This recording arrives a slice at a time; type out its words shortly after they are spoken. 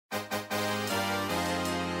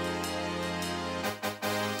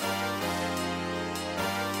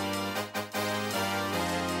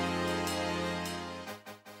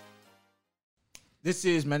This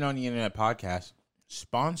is Men on the Internet podcast,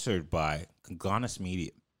 sponsored by Conganas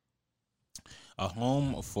Media, a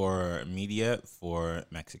home for media for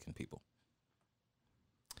Mexican people.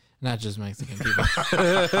 Not just Mexican people.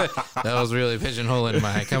 That was really pigeonholing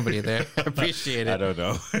my company there. I appreciate it. I don't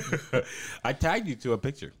know. I tagged you to a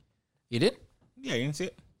picture. You did? Yeah, you didn't see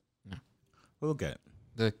it? No. We'll look at it.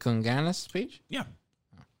 The Conganas page? Yeah.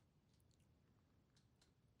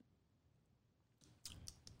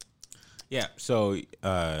 Yeah, so you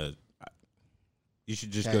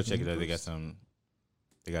should just go check it out. They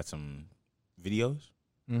got some videos.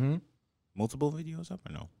 Mm-hmm. Multiple videos up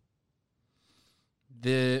or no?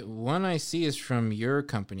 The one I see is from your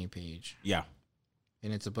company page, Yeah.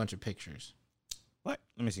 and it's a bunch of pictures. What?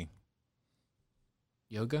 Let me see.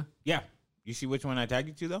 Yoga? Yeah. You see which one I tagged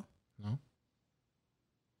you to though? No.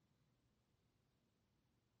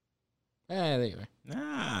 There you are.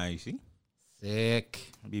 Nah, you see?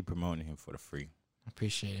 Sick. I'll be promoting him for the free.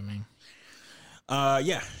 Appreciate it, man.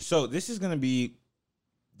 Yeah. So this is gonna be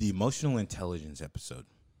the emotional intelligence episode.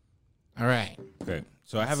 All right. Okay.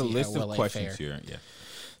 So I have a See list how of well I questions fare. here. Yeah.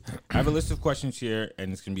 I have a list of questions here,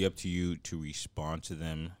 and it's gonna be up to you to respond to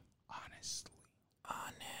them honestly.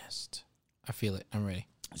 Honest. I feel it. I'm ready.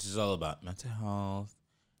 This is all about mental health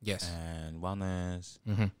Yes. and wellness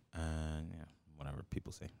Mm-hmm. and whatever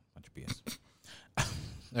people say. Bunch of BS.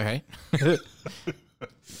 All right.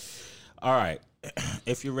 All right.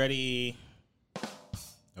 If you're ready.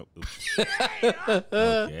 Oh, oops.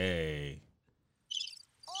 Okay.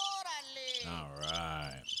 All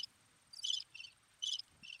right.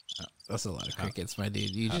 That's a lot of crickets, my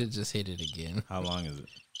dude. You should just hit it again. How long is it?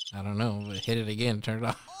 I don't know, but hit it again. Turn it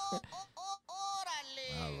off.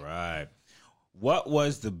 All right. What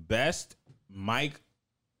was the best mic?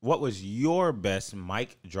 What was your best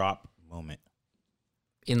mic drop moment?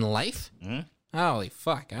 In life? Hmm? Holy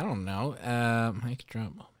fuck. I don't know. Mic drop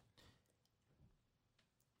moment.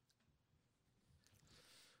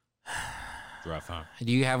 Rough, huh?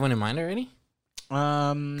 Do you have one in mind already?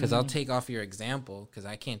 Because I'll Mm. take off your example because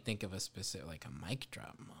I can't think of a specific, like a mic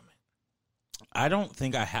drop moment. I don't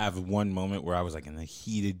think I have one moment where I was like in a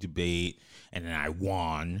heated debate and then I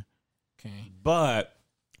won. Okay. But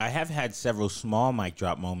I have had several small mic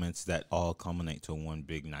drop moments that all culminate to one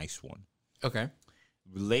big nice one. Okay.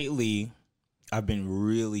 Lately, I've been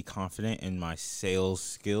really confident in my sales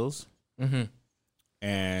skills Mm-hmm.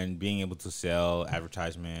 and being able to sell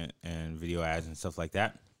advertisement and video ads and stuff like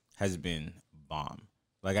that has been bomb.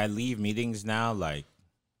 Like I leave meetings now like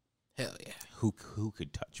Hell yeah. who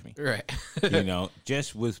could touch me? Right. You know,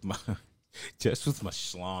 just with my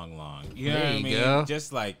schlong long. You know There what I you mean? go.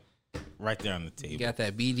 Just like right there on the table. You got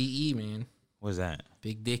that BDE, man. What's that?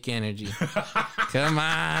 Big dick energy. Come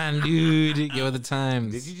on, dude. Get with the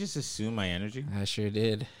times. Did you just assume my energy? I sure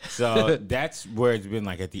did. So that's where it's been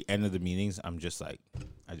like at the end of the meetings, I'm just like,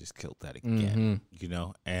 I just killed that again, you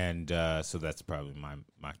know? And so that's probably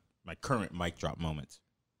my current mic drop moments.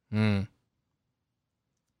 Mm.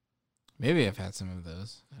 Maybe I've had some of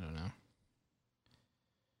those. I don't know.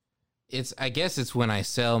 I guess it's when I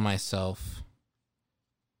sell myself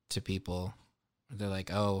to people. They're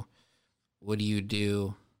like, oh, what do you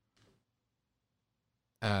do?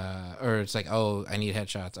 Or it's like, oh, I need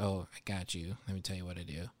headshots. Oh, I got you. Let me tell you what I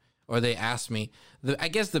do. Or they ask me. I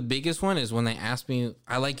guess the biggest one is when they ask me,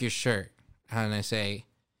 I like your shirt. And I say,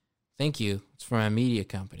 thank you. It's from a media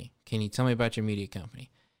company. Can you tell me about your media company?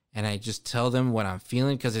 And I just tell them what I'm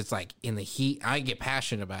feeling because it's like in the heat. I get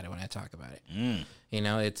passionate about it when I talk about it. You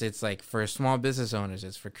know, it's like for small business owners,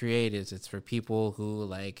 it's for creatives, it's for people who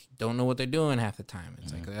like don't know what they're doing half the time.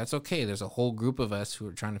 It's like that's okay. There's a whole group of us who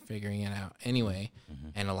are trying to figuring it out anyway,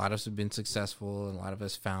 and a lot of us have been successful, and a lot of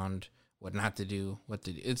us found what not to do, what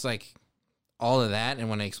to do. It's like all of that, and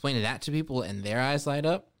when I explain that to people and their eyes light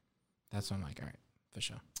up, that's when I'm like, all right, for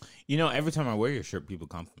sure. You know, every time I wear your shirt, people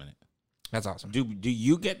compliment it. That's awesome. Do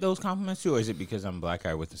you get those compliments too, or is it because I'm black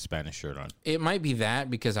guy with a Spanish shirt on? It might be that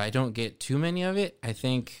because I don't get too many of it. I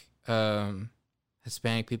think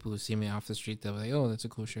Hispanic people who see me off the street, they'll be like, oh, that's a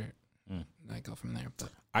cool shirt. I go from there. But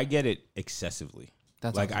I get it excessively.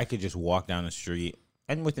 that's Like awesome. I could just walk down the street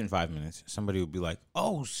and within 5 minutes, somebody would be like,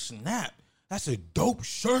 oh, snap. That's a dope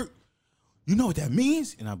shirt. You know what that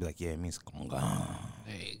means? And I'll be like, yeah, it means conga.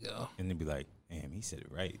 There you go. And they'd be like, damn, he said it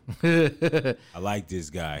right. I like this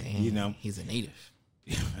guy. You know, He's a native.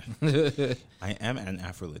 I am an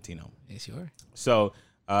Afro-Latino. Yes, you are. So,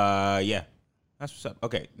 yeah, that's what's up.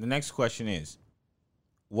 Okay, the next question is,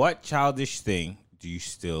 what childish thing do you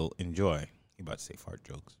still enjoy? You about to say fart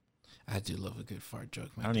jokes. I do love a good fart joke.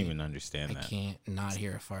 I don't even understand I that. can't not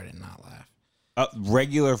hear a fart and not laugh. A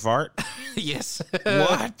regular fart? Yes.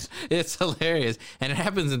 What? It's hilarious. And it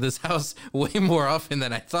happens in this house way more often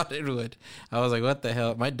than I thought it would. I was like, what the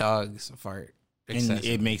hell? My dogs fart. And Excessive.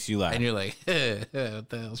 it makes you laugh. And you're like, what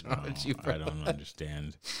the hell's wrong with you, bro? I don't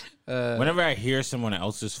understand. Whenever I hear someone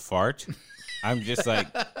else's fart, I'm just like,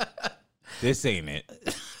 this ain't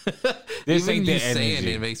it. This Even ain't you the saying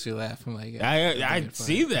energy. it makes me laugh. I'm like, I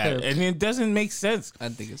see that, and it doesn't make sense. I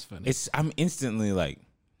think it's funny. I'm instantly like,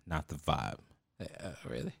 not the vibe.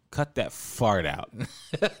 Really? Cut that fart out.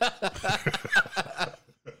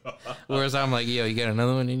 Whereas I'm like, yo, you got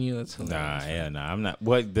another one in you? That's hilarious. Nah, I'm not.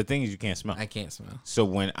 What the thing is, you can't smell. I can't smell. So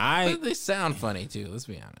when But they sound funny too. Let's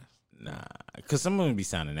be honest. because someone would be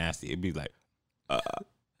sounding nasty. It'd be like,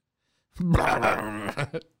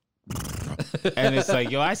 and it's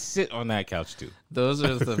like, yo, I sit on that couch too. Those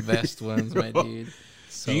are the best ones, my dude.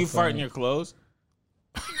 So Do you fart in funny. your clothes?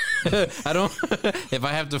 I don't. If I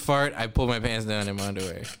have to fart, I pull my pants down in my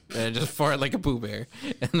underwear. And I just fart like a Pooh Bear,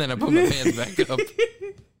 and then I put my pants back up.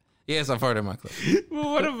 Yes, I fart in my clothes.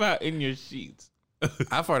 Well, what about in your sheets?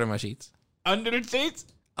 I fart in my sheets. Under the sheets?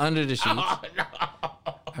 Under the sheets. Oh, no.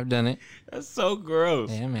 I've done it. That's so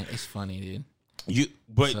gross. Yeah, man, it's funny, dude.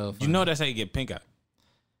 But So you funny. know that's how you get pink eye.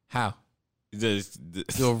 How? The-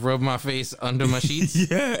 You'll rub my face under my sheets?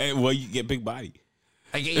 yeah, and, well, you get big body.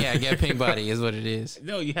 I get pink body is what it is.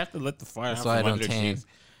 No, you have to let the fire That's out why I from don't under the tan.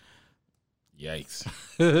 sheets.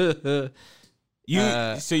 Yikes.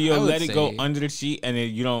 yeah, So you'll I would let it go say- under the sheet and then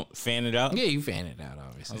you don't fan it out? you fan it out, I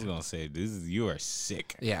obviously. was gonna say you are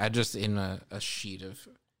sick. Yeah, I just in a sheet of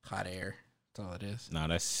hot air. That's all it is. No,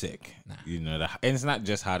 that's sick. Nah. You know, and it's not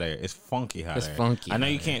just hot air; it's funky hot It's air. funky I know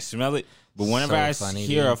hot you air. can't smell it, but whenever So I funny,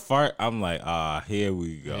 hear dude. a fart, I'm like, here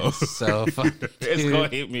we go. It's so funny. It's dude. gonna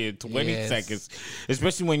hit me in 20 Yes. seconds,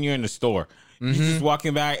 especially when you're in the store. You're just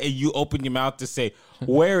walking by and you open your mouth to say,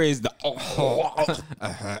 "Where is the?"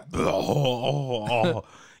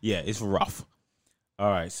 Yeah, it's rough. All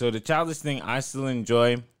right, so the childish thing I still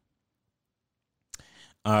enjoy.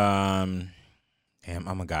 Damn,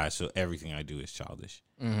 I'm a guy, so everything I do is childish.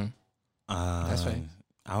 That's right.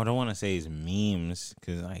 I don't want to say it's memes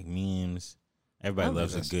because like memes, everybody I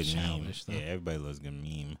loves think a good that's meme. childish, though. Yeah, everybody loves a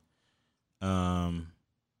good meme.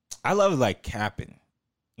 I love like capping.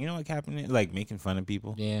 You know what capping is? Like making fun of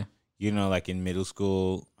people. Yeah. You know, like in middle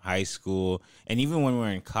school, high school, and even when we were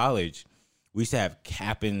in college, we used to have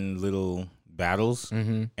capping little battles,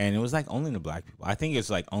 and it was like only the black people. I think it's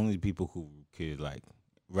like only the people who could like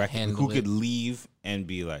Handle who could it. leave and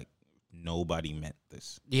be like, nobody meant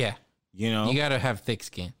this. Yeah. You know, You gotta have thick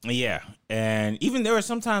skin. yeah, and even there were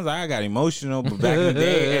sometimes I got emotional, but back in the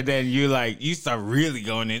day, and then you start really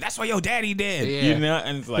going in. That's what your daddy did, Yeah. you know,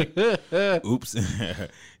 and it's like, oops,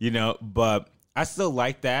 you know. But I still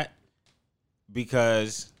like that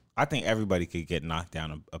because I think everybody could get knocked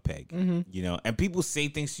down a peg, you know. And people say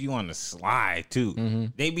things to you on the sly too.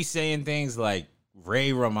 They be saying things like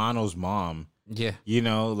Ray Romano's mom. Yeah. You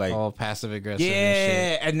know, like All passive aggressive. And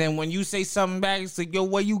yeah, and then when you say something back, it's like, yo,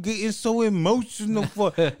 what you getting so emotional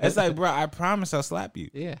for? It's like, bro, I promise I'll slap you.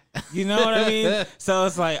 shit. Yeah. You know what I mean? So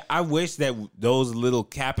it's like, I wish that those little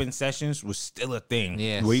capping sessions was still a thing.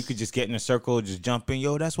 Yes. Where you could just get in a circle, just jump in,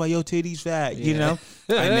 yo, that's why your titty's fat, you Yeah. know?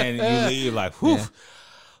 And then you leave like, whew, Yeah.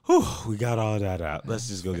 whew, we got all that out. Let's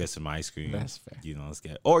just go get some ice cream. That's fair. You know, let's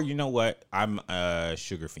get, or you know what? I'm a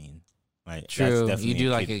sugar fiend. Like, that's True. definitely You do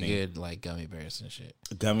like kid a thing. good like gummy bears and shit.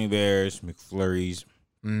 Gummy bears, McFlurries,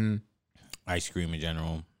 Mm. ice cream in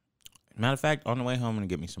general. Matter of fact, on the way home, I'm gonna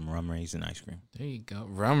get me some rum raisin ice cream. There you go.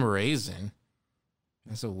 Rum raisin.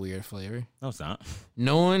 That's a weird flavor. No, it's not.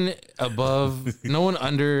 No one no one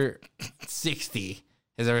under 60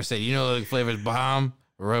 has ever said, you know, the flavor's bomb,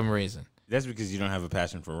 rum raisin. That's because you don't have a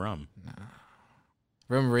passion for rum.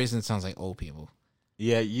 Rum raisin sounds like old people.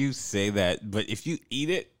 Yeah, you say that, but if you eat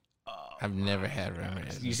it, I've never had rum you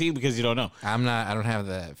raisin. see, because you don't know. I don't have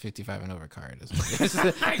the 55 and over card. You That's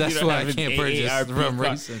don't why I have an can't purchase AARP rum card.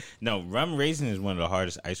 raisin. No, rum raisin is one of the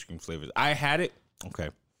hardest ice cream flavors. I had it. Okay.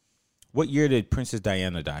 What year did Princess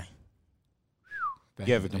Diana die? Back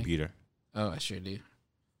You have in a the day. computer. Oh, I sure do.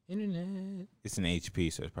 Internet. It's an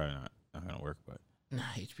HP, so it's probably not gonna work. But Nah,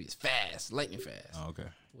 HP is fast, lightning fast. oh, okay.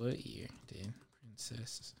 What year did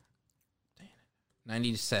Princess Diana?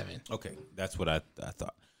 97. Okay, that's what I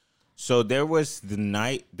thought. So there was a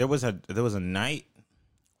night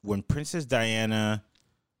when Princess Diana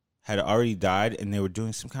had already died, and they were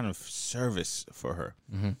doing some kind of service for her.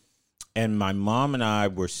 Mm-hmm. And my mom and I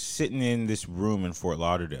were sitting in this room in Fort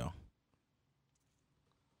Lauderdale,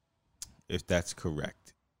 if that's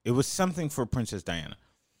correct. It was something for Princess Diana.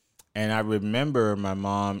 And I remember my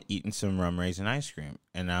mom eating some rum raisin ice cream,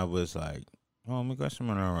 and I was like, well, me get some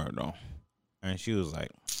right though. And she was like,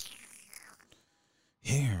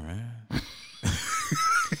 here, man.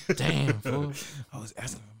 Damn, fool. I was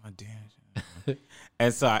asking for my damn.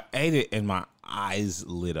 And so I ate it, and my eyes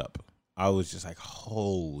lit up. I was just like,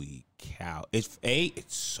 holy cow. It's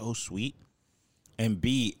so sweet. And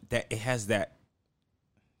B, that it has that.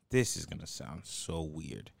 This is going to sound so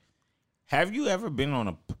weird. Have you ever been on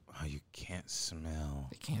oh, you can't smell.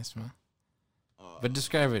 I can't smell. But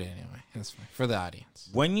describe it anyway. That's fine. For the audience.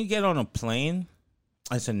 When you get on a plane,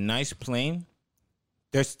 it's a nice plane.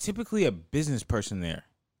 There's typically a business person there,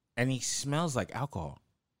 and he smells like alcohol.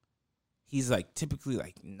 He's like typically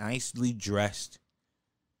like nicely dressed,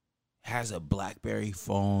 has a BlackBerry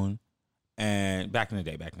phone, and back in the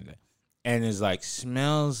day, and is like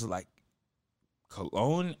smells like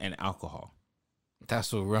cologne and alcohol.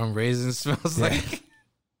 That's what rum raisin smells like.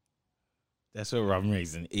 That's what rum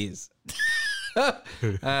raisin is.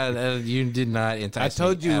 You did not entice I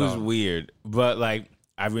told you me it was all. weird, but like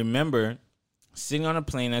I remember sitting on a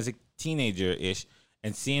plane as a teenager-ish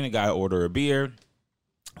and seeing a guy order a beer.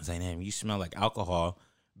 I was like, damn, you smell like alcohol.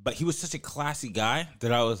 But he was such a classy guy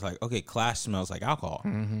that I was like, okay, class smells like alcohol.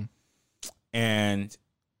 Mm-hmm. And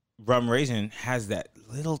rum raisin has that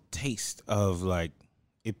little taste of like,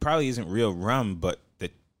 it probably isn't real rum, but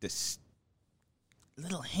this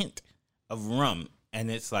little hint of rum. And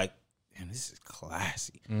it's like, man, this is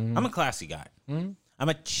classy. Mm-hmm. I'm a classy guy. Mm-hmm. I'm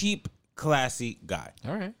a cheap, classy guy.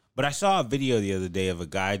 All right. But I saw a video the other day of a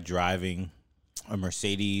guy driving a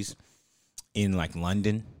Mercedes in like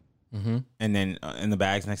London. Mm-hmm. And then in the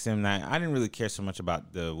bags next to him, I didn't really care so much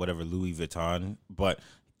about the whatever Louis Vuitton, but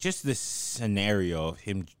just this scenario of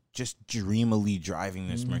him just dreamily driving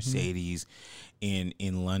this Mercedes in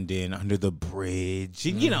London under the bridge,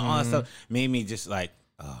 and, you know, all that stuff made me just like,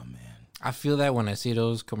 oh man. I feel that when I see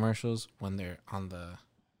those commercials when they're on the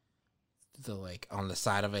like on the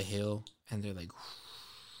side of a hill and they're like,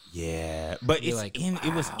 Yeah, but You're it's like,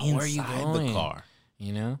 it was wow, where are you inside the going? car.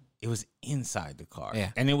 you know? It was inside the car.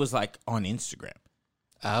 Yeah. And it was like on Instagram.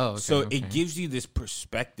 Oh, okay, So okay. it gives you this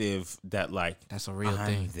perspective that like That's a real I'm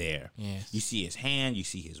thing. there. Yes. You see his hand, you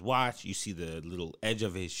see his watch, you see the little edge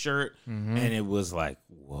of his shirt, Mm-hmm. and it was like,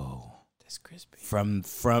 whoa. That's crispy. From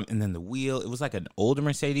and then the wheel, it was like an older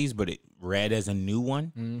Mercedes, but it read as a new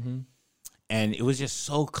one. Mm-hmm. And it was just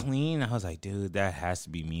so clean. I was like, dude, that has to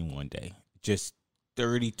be me one day. Just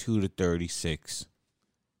 32 to 36,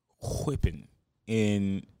 whipping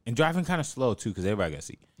in and driving kind of slow too, because everybody got to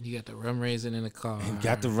see. You got the rum raisin in the car. And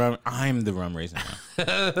got the rum. I'm the rum raisin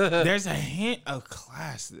now. There's a hint of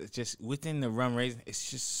class that's just within the rum raisin. It's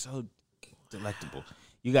just so delectable.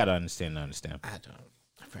 You got to understand. I don't,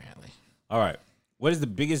 apparently. All right. What is the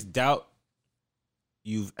biggest doubt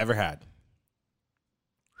you've ever had?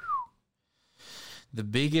 The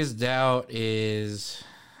biggest doubt is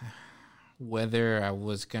whether I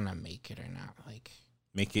was going to make it or not. Like,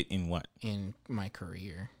 Make it in what? in my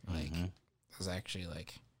career. Like, Mhm. I was actually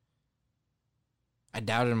like, I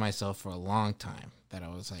doubted myself for a long time that I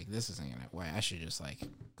was like, this isn't gonna. Why I should just like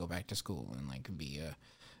go back to school and like be a,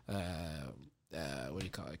 what do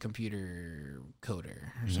you call it, computer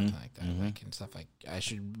coder or something like that, like and stuff like. I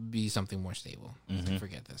should be something more stable. I was like,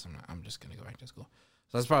 forget this. I'm just gonna go back to school.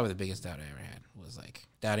 So that's probably the biggest doubt I ever had was like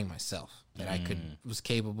doubting myself that I was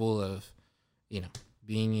capable of, you know,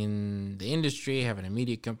 being in the industry, having a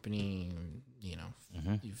media company, you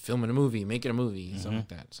know, filming a movie, making a movie, something like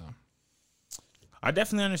that. So I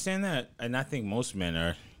definitely understand that. And I think most men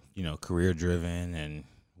are, you know, career driven and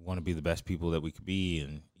want to be the best people that we could be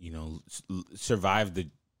and, you know, survive the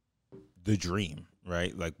dream,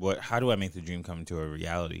 right? Like how do I make the dream come into a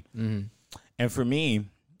reality? mm-hmm. And for me,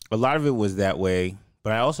 a lot of it was that way,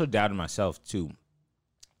 but I also doubted myself too.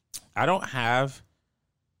 I don't have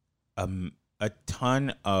a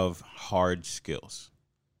ton of hard skills,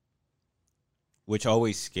 which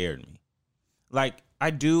always scared me. Like I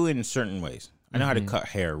do in certain ways. I know how to cut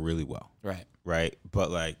hair really well, right? But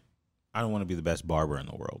like, I don't want to be the best barber in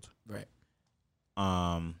the world. Right.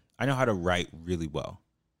 I know how to write really well,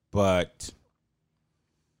 but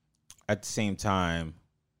at the same time,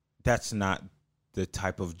 that's not the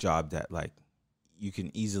type of job that like you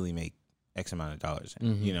can easily make X amount of dollars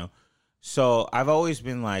in, you know? So I've always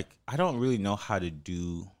been like, I don't really know how to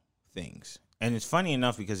do things. And it's funny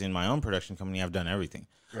enough because in my own production company, I've done everything.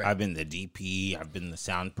 Right. I've been the DP, I've been the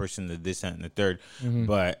sound person, the this, that, and the third.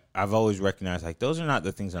 But I've always recognized like those are not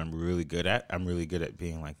the things that I'm really good at. I'm really good at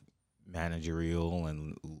being like managerial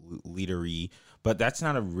and leadery, but that's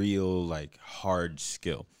not a real like hard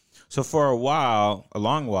skill. So for a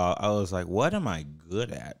long while, I was like, what am I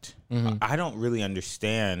good at? I don't really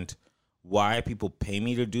understand why people pay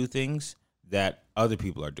me to do things that other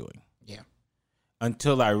people are doing. Yeah.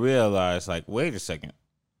 Until I realized, like, wait a second.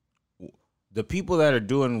 The people that are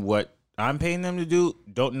doing what I'm paying them to do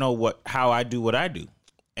don't know how I do what I do.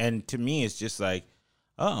 And to me, it's just like,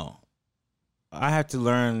 oh, I have to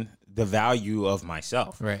learn the value of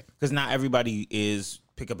myself. Right. Because not everybody is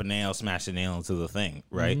pick up a nail, smash a nail into the thing,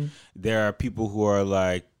 right? Mm-hmm. There are people who are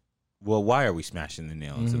like, well, why are we smashing the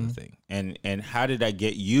nail into the thing? And how did I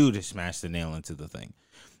get you to smash the nail into the thing?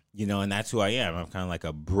 You know, and that's who I am. I'm kind of like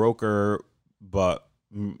a broker, but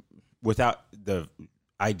without the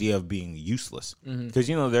idea of being useless. Because,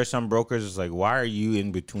 you know, there's some brokers that's like, why are you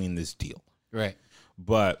in between this deal? Right.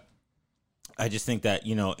 But I just think that,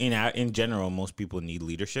 you know, in general, most people need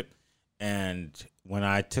leadership. And when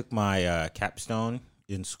I took my capstone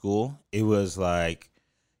in school, it was like,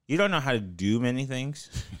 you don't know how to do many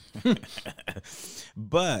things,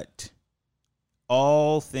 but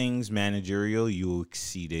all things managerial, you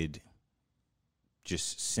exceeded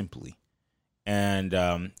just simply. And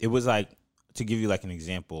it was like, to give you like an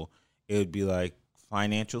example, it would be like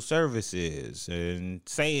financial services and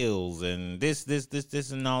sales and this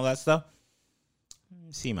and all that stuff.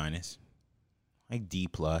 C-, like D+.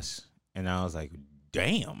 And I was like,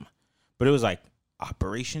 damn. But it was like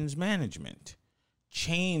operations management,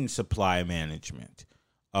 chain supply management,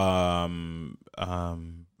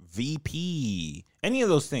 VP, any of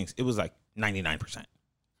those things. It was like 99%.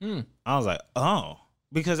 I was like, oh,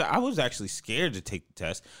 because I was actually scared to take the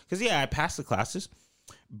test. Because, yeah, I passed the classes,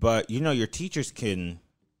 but, you know, your teachers can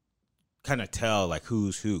kind of tell, like,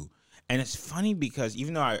 who's who. And it's funny because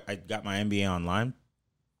even though I got my MBA online,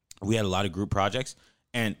 we had a lot of group projects.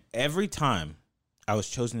 And every time I was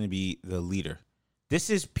chosen to be the leader, this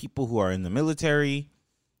is people who are in the military,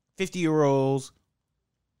 50-year-olds,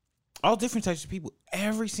 all different types of people.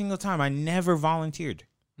 Every single time, I never volunteered.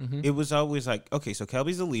 It was always like, okay, so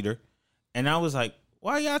Kelby's the leader. And I was like,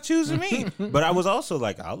 why y'all choosing me? But I was also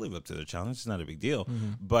like, I'll live up to the challenge. It's not a big deal.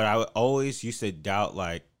 But I always used to doubt,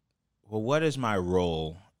 like, well, what is my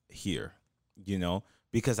role here? You know,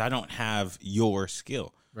 because I don't have your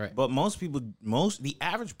skill. Right. But the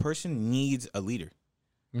average person needs a leader.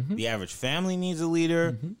 The average family needs a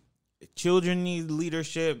leader. Children need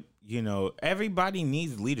leadership. You know, everybody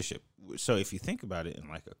needs leadership. So if you think about it in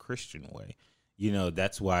like a Christian way, you know,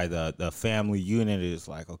 that's why the family unit is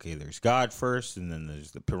like, okay, there's God first, and then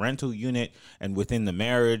there's the parental unit. And within the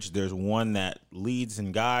marriage, there's one that leads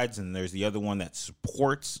and guides, and there's the other one that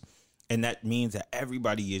supports. And that means that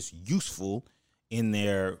everybody is useful in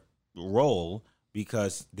their role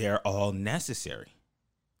because they're all necessary.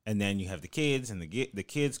 And then you have the kids, and the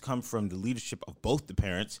kids come from the leadership of both the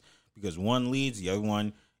parents because one leads, the other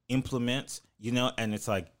one implements, you know. And it's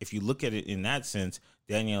like, if you look at it in that sense,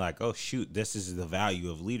 then you're like, oh, shoot, this is the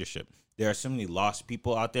value of leadership. There are so many lost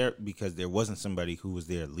people out there because there wasn't somebody who was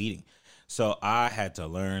there leading. So I had to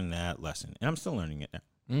learn that lesson, and I'm still learning it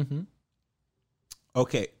now.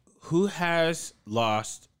 Okay, who has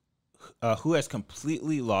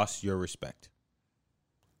completely lost your respect?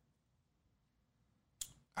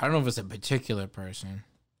 I don't know if it's a particular person,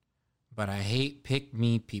 but I hate pick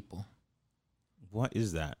me people. What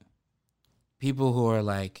is that? People who are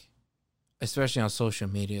like, especially on social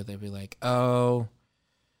media, they'll be like, oh,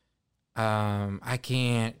 I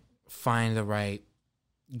can't find the right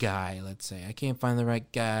guy, let's say. I can't find the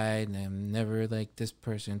right guy, and I'm never like this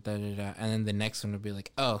person, da da da. And then the next one will be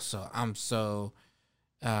like, oh, so I'm so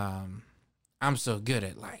good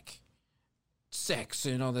at like sex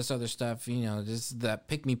and all this other stuff, you know, this that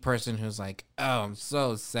pick me person who's like, oh, I'm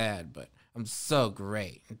so sad, but I'm so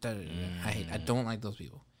great. Da, da, da. I don't like those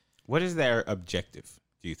people. What is their objective,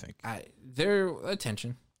 do you think? Their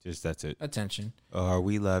attention. Just that's it. Attention. Or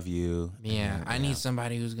we love you. Yeah, I need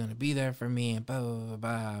somebody who's gonna be there for me and blah blah blah.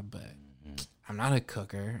 blah but I'm not a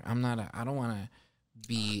cooker. I don't want to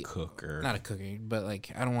be cooker. Not a cooker, but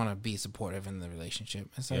like I don't want to be supportive in the relationship.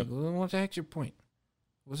 It's like, well, what the heck's your point?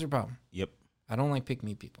 What's your problem? Yep. I don't like pick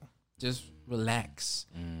me people. Just relax.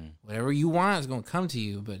 Whatever you want is gonna come to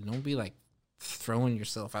you, but don't be like throwing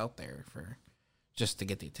yourself out there for just to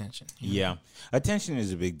get the attention. Yeah, attention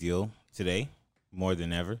is a big deal today, more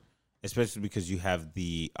than ever, especially because you have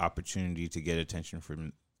the opportunity to get attention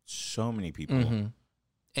from so many people, and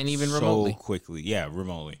even so remotely, quickly. Yeah,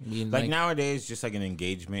 remotely. Like nowadays, just like an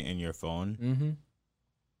engagement in your phone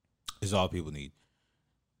is all people need,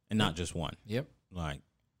 and not just one. Yep. Like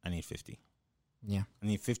I need 50. Yeah, I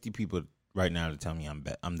need 50 people right now to tell me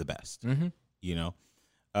I'm the best. You know,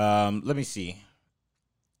 let me see.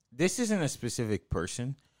 This isn't a specific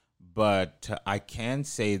person, but I can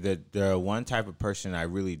say that the one type of person I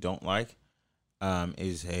really don't like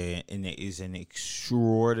is an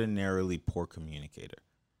extraordinarily poor communicator.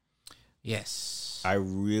 Yes. I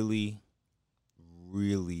really,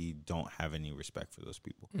 really don't have any respect for those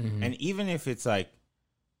people. Mm-hmm. And even if it's like,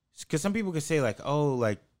 because some people could say like, oh,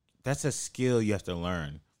 like that's a skill you have to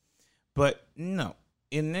learn. But no,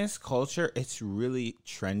 in this culture, it's really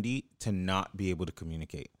trendy to not be able to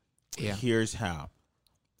communicate. Yeah. Here's how.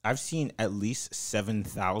 I've seen at least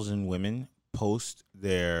 7,000 women post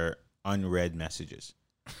their unread messages.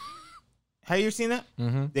 Have you ever seen that?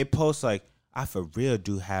 Mm-hmm. They post like, I for real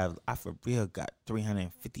got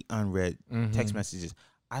 350 unread text messages.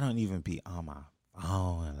 I don't even be on my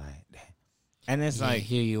phone like that. And it's like,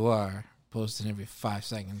 here you are posting every 5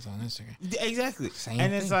 seconds on Instagram. Exactly. Same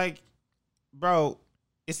and thing. it's like, bro,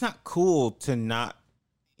 it's not cool to not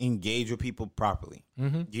engage with people properly.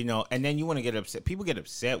 Mm-hmm. You know, and then you want to get upset. People get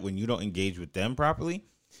upset when you don't engage with them properly.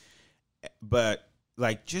 But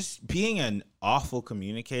like just being an awful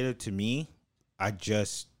communicator to me, it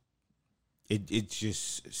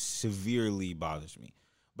just severely bothers me.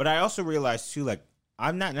 But I also realize too, like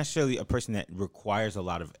I'm not necessarily a person that requires a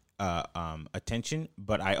lot of attention,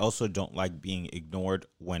 but I also don't like being ignored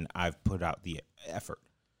when I've put out the effort.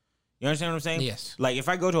 You understand what I'm saying? Yes. Like if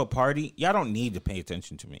I go to a party, y'all don't need to pay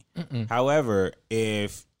attention to me. However,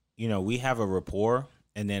 if we have a rapport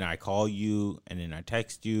and then I call you and then I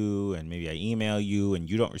text you and maybe I email you and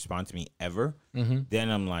you don't respond to me ever, then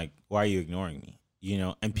I'm like, why are you ignoring me?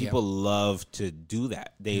 And people love to do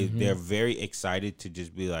that. They're very excited to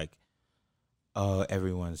just be like, oh,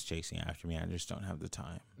 everyone's chasing after me. I just don't have the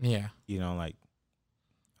time. Yeah. Like,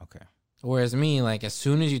 okay. Whereas me, like as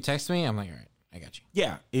soon as you text me, I'm like, all right, I got you.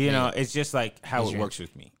 Yeah. It's just like how it works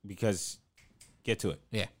with me because get to it.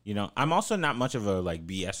 Yeah. I'm also not much of a like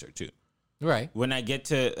BSer too. Right. When I get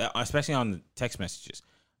to, especially on the text messages,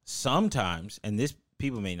 sometimes, and this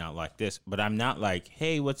people may not like this, but I'm not like,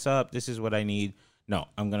 hey, what's up? This is what I need. No,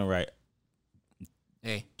 I'm going to write,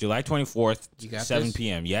 hey, July 24th, you got 7 this?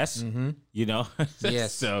 p.m. Yes? Mm-hmm.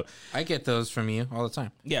 Yes. So, I get those from you all the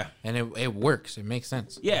time. yeah. And it works. It makes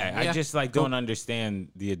sense. Yeah, I just like don't understand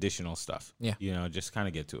the additional stuff. Yeah. Just kind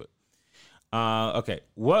of get to it. Okay.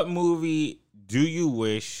 What movie do you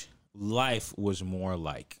wish life was more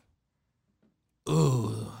like?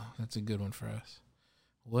 Ooh, that's a good one for us.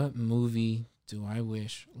 What movie do I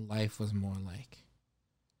wish life was more like?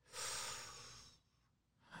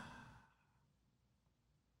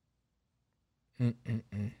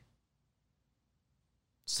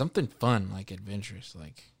 Something fun, like adventurous,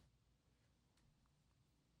 like.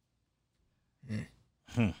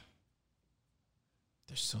 There's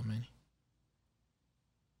so many.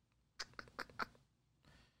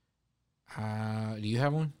 Do you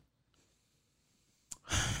have one?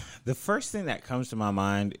 The first thing that comes to my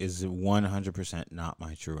mind is 100% not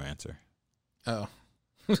my true answer. Oh.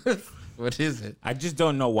 What is it? I just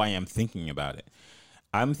don't know why I'm thinking about it.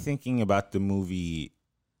 I'm thinking about the movie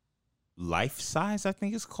Life Size, I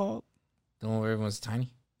think it's called. The one where everyone's tiny?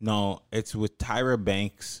 No, it's with Tyra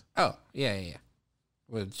Banks. Oh, yeah.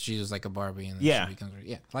 Well, she was like a Barbie and then Yeah. she becomes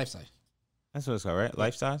life size. That's what it's called, right?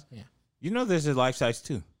 Life Size? Yeah. There's a Life Size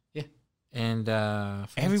too. Yeah. And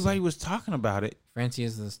Francie. Everybody was talking about it. Francie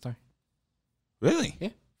is the star. Really? Yeah.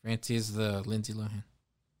 Francie is the Lindsay Lohan.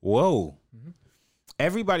 Whoa. Mm-hmm.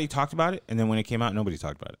 Everybody talked about it, and then when it came out, nobody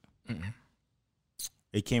talked about it. Mm-mm.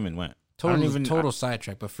 It came and went. Total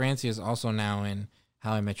sidetrack, but Francie is also now in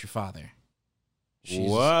How I Met Your Father.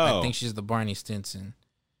 Whoa. I think she's the Barney Stinson,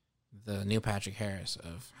 the Neil Patrick Harris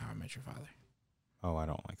of How I Met Your Father. Oh, I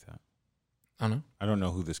don't like that. I don't know. I don't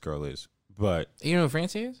know who this girl is, but You know who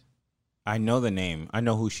Francie is? I know the name. I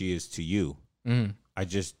know who she is to you. Mm-hmm. I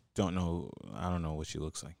just don't know. I don't know what she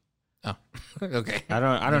looks like. Oh, okay. I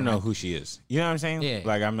don't know who she is. You know what I'm saying? Yeah.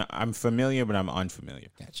 Like I'm familiar, but I'm unfamiliar.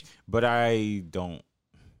 Gotcha. But I don't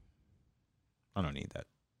need that.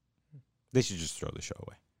 They should just throw the show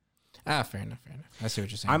away. Fair enough. I see what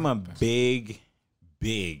you're saying. I'm a big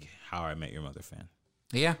How I Met Your Mother fan.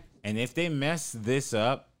 Yeah. And if they mess this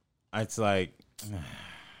up, it's like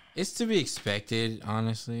It's to be expected,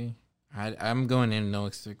 honestly. I'm going in no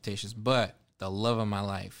expectations, but the love of my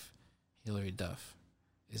life, Hilary Duff,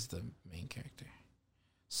 is the main character.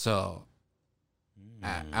 So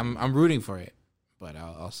I'm rooting for it, but I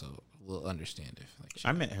also will understand if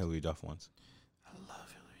I met Hilary Duff once. I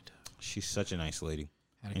love Hilary Duff. She's such a nice lady.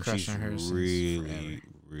 Had a And crush she's on her since really, forever.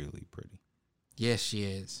 really pretty. Yes, she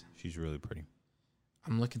is. She's really pretty.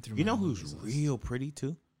 I'm looking through. You my know who's movies list. real pretty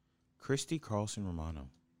too? Christy Carlson Romano.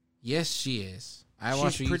 Yes, she is. I watch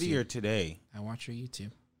her She's prettier YouTube. today. I watch her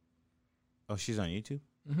YouTube. Oh, she's on YouTube?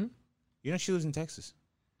 Mm-hmm. You know she lives in Texas.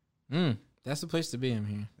 That's the place to be. I'm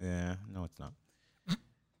here. Yeah, no, it's not.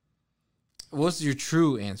 what's your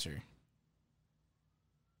true answer?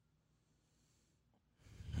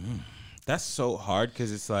 That's so hard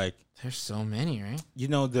because it's like, There's so many, right? you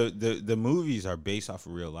know, the movies are based off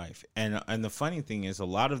of real life, and the funny thing is, a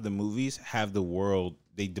lot of the movies have the world,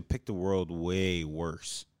 they depict the world way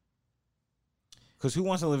worse. Because who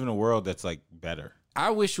wants to live in a world that's like better?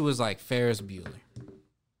 I wish it was like Ferris Bueller.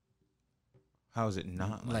 How is it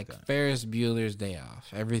not like that? Ferris Bueller's Day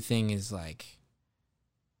Off. Everything is like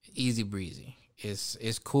easy breezy.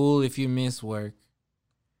 It's cool if you miss work.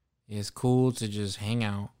 It's cool to just hang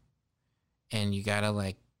out, and you gotta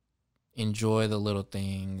like enjoy the little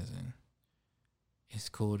things, and it's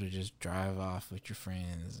cool to just drive off with your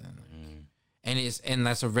friends, and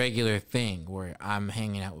that's a regular thing where I'm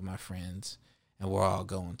hanging out with my friends and we're all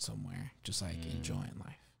going somewhere, just like enjoying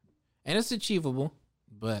life, and it's achievable.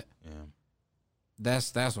 But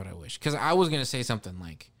that's what I wish, because I was gonna say something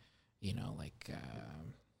like, you know, like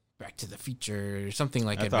Back to the Future or something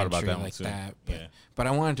like adventure like that. But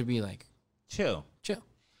I wanted to be like chill.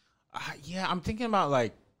 Yeah, I'm thinking about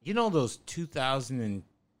like, you know, those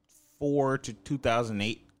 2004 to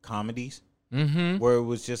 2008 comedies where it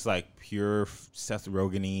was just like pure Seth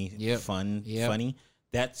Rogen-y, funny.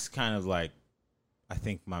 That's kind of like, I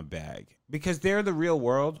think, my bag, because they're the real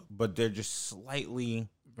world, but they're just slightly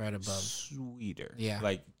right above sweeter. Yeah,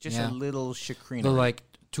 like just a little chicanery. The like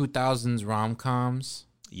 2000s rom-coms.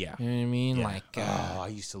 Yeah, you know what I mean. Yeah. Like, I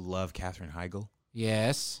used to love Katherine Heigl.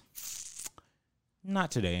 Yes, not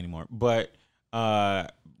today anymore, but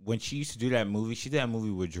when she used to do that movie, she did that movie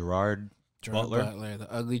with Gerard Butler, The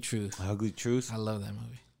Ugly Truth. Ugly Truth. I love that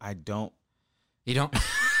movie. I don't. You don't?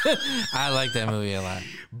 I like that movie a lot.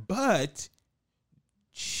 But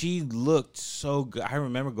she looked so good. I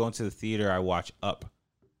remember going to the theater. I watched Up,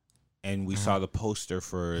 and we saw the poster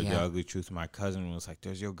for The Ugly Truth. My cousin was like,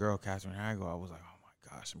 "There's your girl, Katherine Heigl." I was like, "Oh my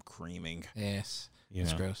gosh, I'm creaming." Yes.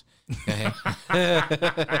 That's gross. Go ahead.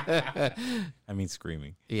 I mean,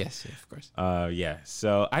 screaming. Yes, of course. Yeah.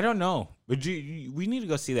 So I don't know, but we need to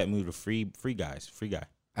go see that movie. Free Guy.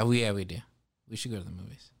 We do. We should go to the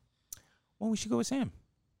movies. Well, we should go with Sam.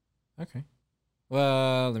 Okay.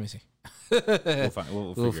 Well, let me see. We'll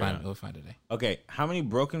find. We'll find today. Okay. How many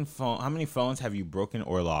phones have you broken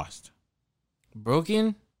or lost?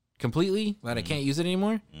 Broken completely? That I can't use it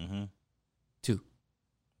anymore? 2.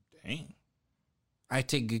 Dang. I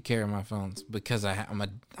take good care of my phones because I'm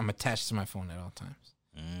attached to my phone at all times.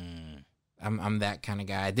 I'm that kind of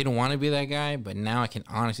guy. I didn't want to be that guy, but now I can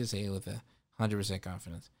honestly say it with 100%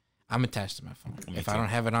 confidence. I'm attached to my phone. If I don't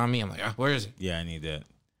have it on me, I'm like, oh, where is it? Yeah, I need that.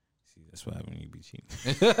 See, that's what happens when you be cheating.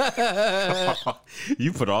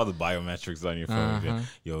 You put all the biometrics on your phone.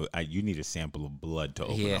 Yo, you need a sample of blood to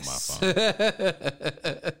open up my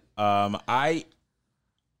phone. I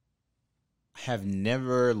have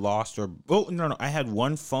never lost I had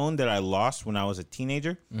one phone that I lost when I was a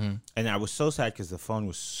teenager, and I was so sad because the phone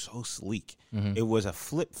was so sleek. It was a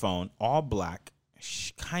flip phone, all black,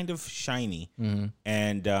 kind of shiny,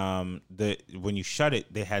 and when you shut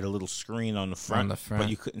it, they had a little screen on the front, but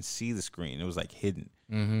you couldn't see the screen. It was like hidden.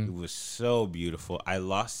 It was so beautiful. I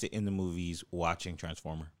lost it in the movies watching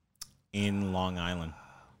Transformer in Long Island.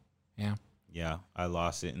 Yeah, I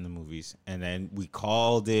lost it in the movies, and then we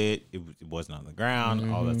called it. It wasn't on the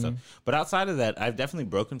ground, all that stuff. But outside of that, I've definitely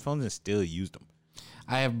broken phones and still used them.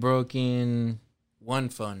 I have broken one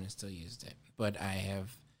phone and still used it, but I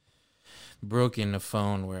have broken a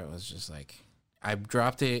phone where it was just like I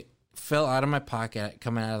dropped it, fell out of my pocket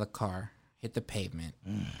coming out of the car, hit the pavement.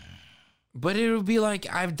 But it would be like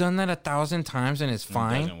I've done that 1,000 times and it's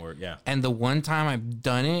fine. It doesn't work, yeah. And the one time I've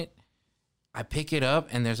done it, I pick it up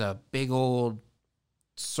and there's a big old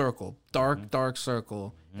circle, dark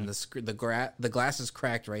circle, and the glass is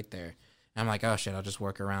cracked right there. And I'm like, oh shit, I'll just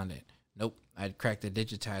work around it. Nope, I'd cracked the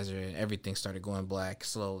digitizer and everything started going black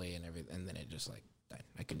slowly and then it just like died.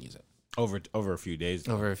 I couldn't use it. Over a few days.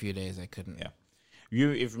 Over a few days, I couldn't. Yeah,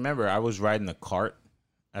 if you remember, I was riding the cart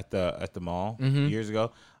at the mall years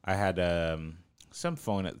ago. I had some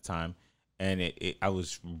phone at the time, and I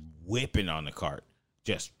was whipping on the cart.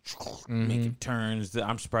 Just making turns.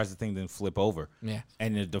 I'm surprised the thing didn't flip over. Yeah.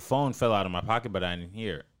 And the phone fell out of my pocket, but I didn't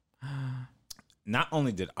hear it. Not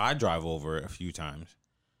only did I drive over it a few times,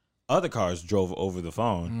 other cars drove over the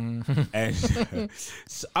phone. And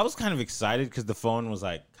so I was kind of excited because the phone was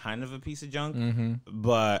like kind of a piece of junk.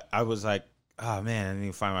 But I was like, oh man, I need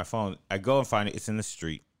to find my phone. I go and find it. It's in the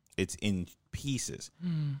street. It's in pieces.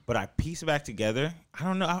 But I piece it back together. I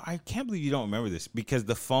don't know. I can't believe you don't remember this, because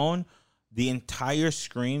the phone... The entire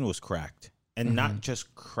screen was cracked, and not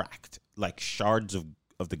just cracked, like shards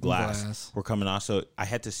of the glass, Glass. were coming off. So I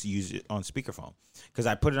had to use it on speakerphone because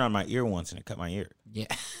I put it on my ear once and it cut my ear. Yeah.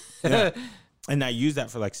 Yeah. And I used that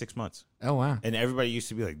for like 6 months. Oh, wow. And everybody used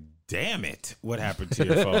to be like, damn it, what happened to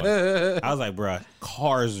your phone? I was like, bruh,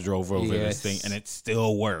 cars drove over this thing and it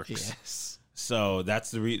still works. Yes. So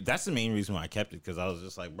that's the main reason why I kept it, because I was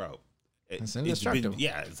just like, bro, It's indestructible.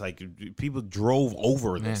 it's like people drove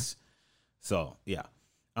over this. So, yeah.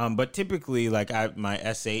 But typically, like my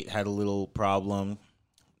S8 had a little problem.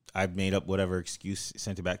 I made up whatever excuse,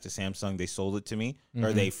 sent it back to Samsung. They sold it to me,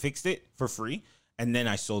 or they fixed it for free, and then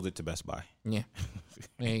I sold it to Best Buy. Yeah.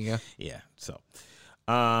 There you go. Yeah. So,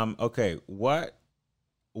 okay. What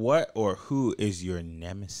or who is your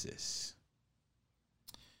nemesis?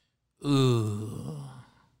 Ooh.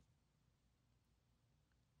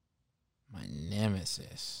 My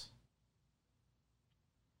nemesis.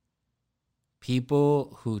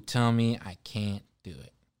 People who tell me I can't do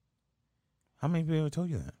it. How many people told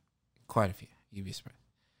you that? Quite a few. You'd be surprised.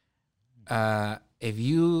 If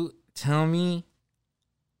you tell me,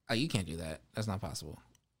 oh, you can't do that, that's not possible,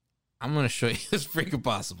 I'm going to show you it's freaking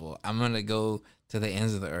possible. I'm going to go to the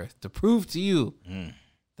ends of the earth to prove to you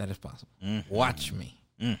that it's possible. Watch me.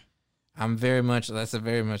 I'm very much a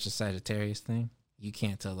Sagittarius thing. You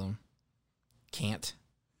can't tell them. Can't.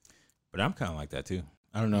 But I'm kind of like that too.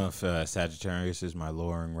 I don't know if Sagittarius is my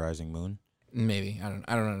lowering rising moon. Maybe. I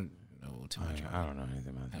don't know too much. I don't know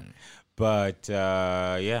anything about that. But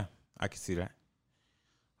yeah, I can see that.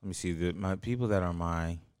 Let me see my people that are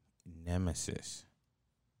my nemesis.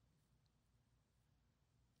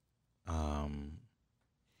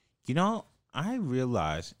 You know, I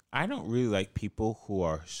realize I don't really like people who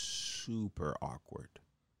are super awkward.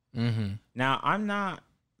 Mm-hmm. Now, I'm not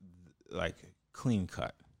like clean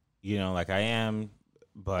cut, you know, like I am,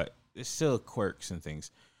 but there's still quirks and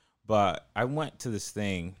things. But I went to this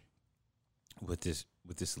thing with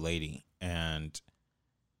this lady, and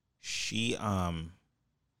she's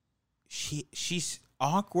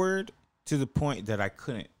awkward to the point that I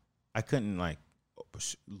couldn't like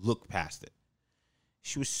look past it.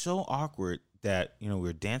 She was so awkward that, you know, we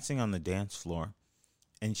were dancing on the dance floor,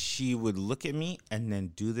 and she would look at me and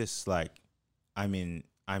then do this like I'm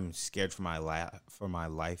scared for my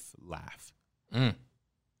life laugh.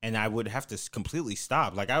 And I would have to completely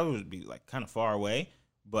stop. Like I would be like kind of far away,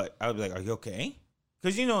 but I would be like, "Are you okay?"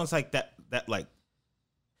 Because, you know, it's like that like,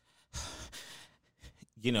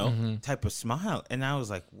 you know, type of smile. And I was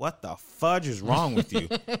like, "What the fudge is wrong with you?"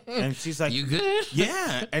 And she's like, You good?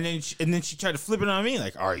 Yeah. And then she tried to flip it on me,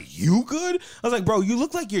 like, "Are you good?" I was like, "Bro, you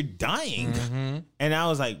look like you're dying." And I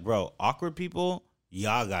was like, "Bro, awkward people,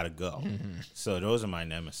 y'all gotta go." So those are my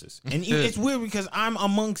nemesis. And it's weird because I'm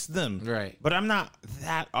amongst them. Right. But I'm not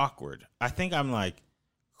that awkward. I think I'm like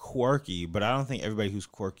quirky, but I don't think everybody who's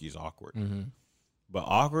quirky is awkward. But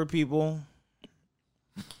awkward people,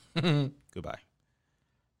 goodbye.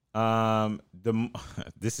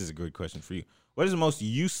 This is a good question for you. What is the most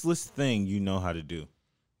useless thing you know how to do?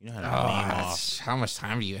 You know how to name off. How much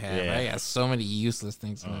time do you have? Yeah. I got so many useless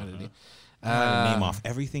things to know how to do. You know how to name off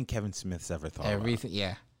everything Kevin Smith's ever thought Everything,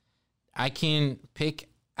 yeah. I can pick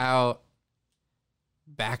out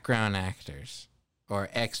background actors or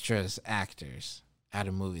extras actors out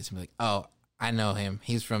of movies and be like, oh, I know him.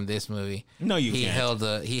 He's from this movie. No, you he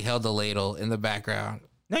can't. He held the ladle in the background.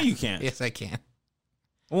 No, you can't. Yes, I can.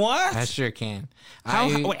 What? I sure can.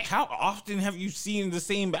 How often have you seen the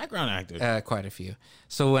same background actor? Quite a few.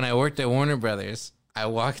 So when I worked at Warner Brothers,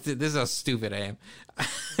 this is how stupid I am.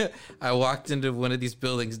 I walked into one of these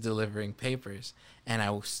buildings delivering papers, and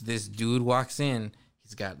this dude walks in.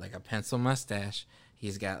 He's got like a pencil mustache.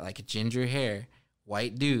 He's got like ginger hair,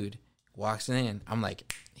 white dude walks in. I'm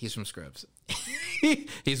like, he's from Scrubs.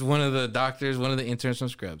 He's one of the doctors, one of the interns from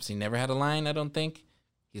Scrubs. He never had a line, I don't think.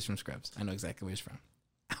 He's from Scrubs. I know exactly where he's from.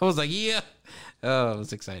 I was like, yeah. Oh, I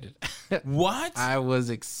was excited. What? I was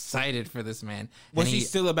excited for this man. Was he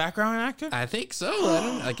still a background actor? I think so.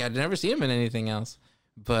 I'd never seen him in anything else.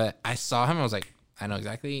 But I saw him. I was like, I know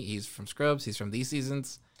exactly. He's from Scrubs. He's from these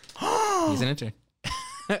seasons. He's an intern.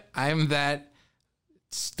 I'm that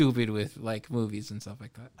stupid with like movies and stuff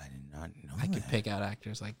like that. I did not know I could pick out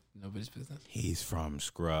actors like nobody's business. He's from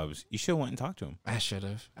Scrubs. You should have went and talked to him. I should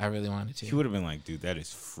have. I really wanted to. He would have been like, dude, that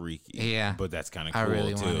is freaky. Yeah. But that's kind of cool, I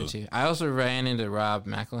really too. wanted to. I also ran into Rob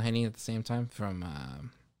McElhenney at the same time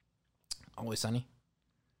from Always Sunny.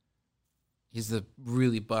 He's the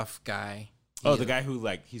really buff guy. The guy who,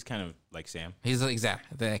 like, he's kind of like Sam. He's like,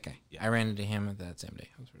 exactly that guy. Yeah. I ran into him at that same day.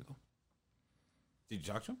 It was pretty cool. Did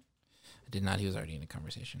you talk to him? I did not. He was already in a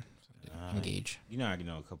conversation. So I didn't engage. You know, I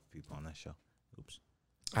know a couple people on that show. Oops.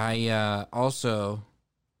 I also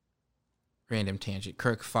random tangent.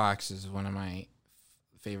 Kirk Fox is one of my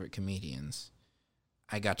favorite comedians.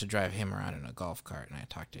 I got to drive him around in a golf cart, and I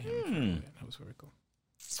talked to him. For a bit. That was really cool.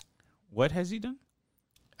 What has he done?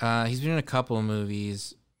 He's been in a couple of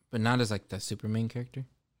movies, but not as like the Superman character.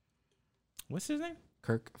 What's his name?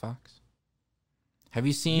 Kirk Fox. Have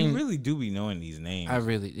you seen? You really do be knowing these names.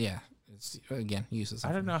 Yeah. It's again useless.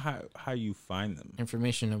 I don't know how you find them.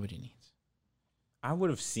 Information nobody needs. I would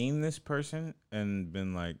have seen this person and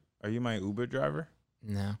been like, "Are you my Uber driver?"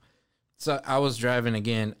 No. So I was driving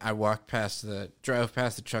again. I drove past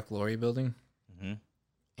the Chuck Lorre building,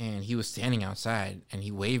 and he was standing outside, and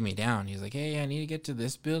he waved me down. He's like, "Hey, I need to get to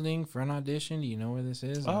this building for an audition. Do you know where this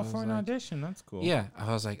is?" Oh, for an audition, that's cool. Yeah,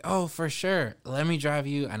 I was like, "Oh, for sure. Let me drive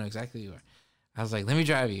you. I know exactly who you are." I was like, "Let me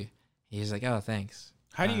drive you." He's like, "Oh, thanks."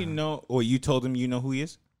 How do you know? Or you told him you know who he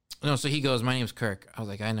is? No, so he goes, "My name's Kirk." I was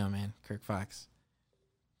like, "I know, man, Kirk Fox.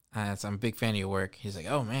 I'm a big fan of your work." He's like,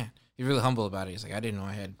 "Oh man," he's really humble about it. He's like, "I didn't know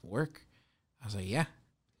I had work." I was like, "Yeah,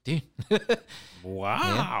 dude." Wow.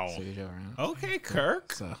 Yeah, so we drove around. Okay,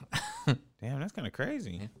 Kirk. So, damn, that's kind of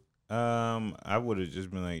crazy. I would have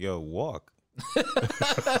just been like, "Yo, walk." I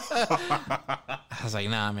was like,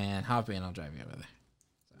 "Nah, man, hop in. I'll drive you over there."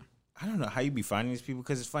 I don't know how you be finding these people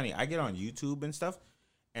because it's funny. I get on YouTube and stuff,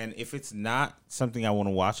 and if it's not something I want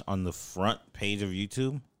to watch on the front page of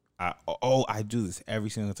YouTube, I do this every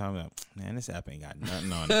single time. I'm like, man, this app ain't got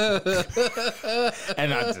nothing on it.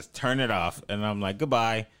 And I just turn it off, and I'm like,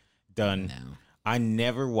 goodbye, done. No. I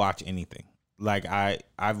never watch anything. Like I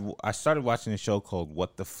started watching a show called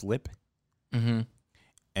What the Flip,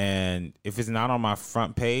 and if it's not on my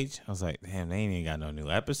front page, I was like, damn, they ain't even got no new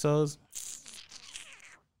episodes.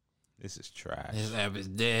 This is trash. This app is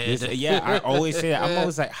dead. Yeah, I always say that. I'm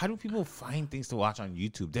always like, how do people find things to watch on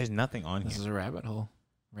YouTube? There's nothing on This here. is a rabbit hole.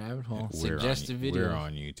 We're Suggested video. We're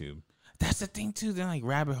on YouTube. That's the thing too. They're like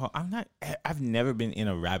rabbit hole. I've never been in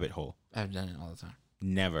a rabbit hole. I've done it all the time.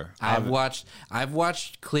 Never. I've watched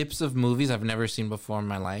clips of movies I've never seen before in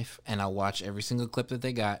my life, and I'll watch every single clip that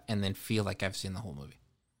they got, and then feel like I've seen the whole movie.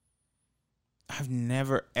 I've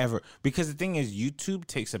never ever, because the thing is, YouTube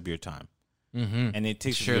takes up your time. And it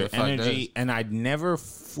takes Sure your the fuck energy. does. And I'd never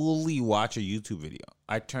fully watch a YouTube video.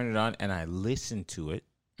 I turn it on and I listen to it.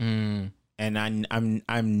 And I'm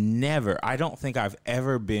never. I don't think I've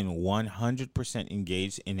ever been 100%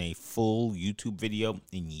 engaged in a full YouTube video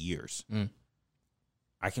in years.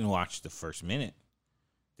 I can watch the first minute.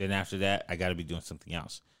 Then after that, I got to be doing something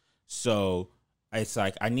else. So it's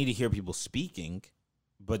like I need to hear people speaking,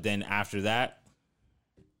 but then after that.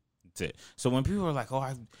 That's it. So when people are like, "Oh,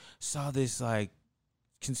 I saw this like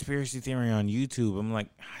conspiracy theory on YouTube," I'm like,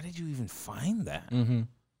 "How did you even find that?" I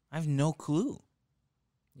have no clue.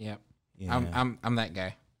 Yep. Yeah. I'm that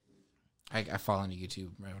guy. I fall into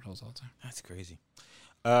YouTube rabbit holes all the time. That's crazy.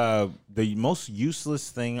 The most useless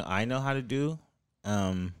thing I know how to do,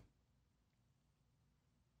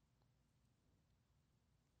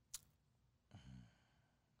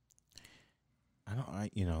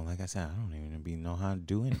 like I said, I don't even know how to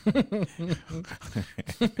do anything.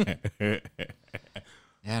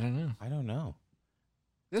 Yeah, I don't know. I don't know.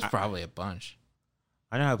 There's probably a bunch.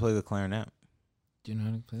 I know how to play the clarinet. Do you know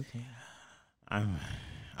how to play the clarinet?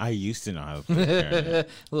 I used to know how to play the clarinet.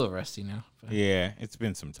 A little rusty now. But. Yeah, it's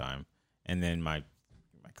been some time. And then my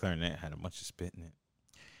clarinet had a bunch of spit in it.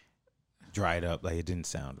 Dried up, like it didn't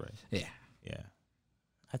sound right. Yeah. Yeah.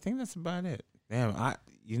 I think that's about it. Damn,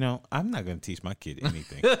 I'm not gonna teach my kid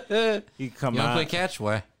anything. He come You out. want to play catch?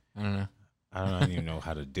 Why? I don't know. I don't even know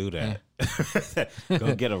how to do that.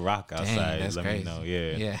 Go get a rock outside. That's let crazy. me know.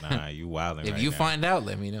 Yeah. Nah, you wilding. If right you now. find out,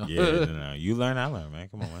 let me know. Yeah, no. You learn, I learn, man.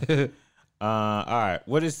 Come on, man. All right.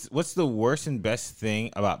 What's the worst and best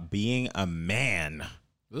thing about being a man?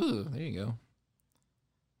 Ooh, there you go.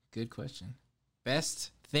 Good question.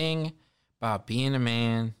 Best thing about being a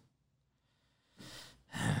man.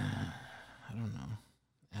 I don't know.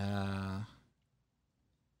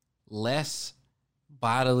 Less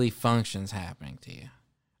bodily functions happening to you.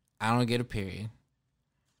 I don't get a period.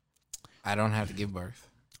 I don't have to give birth.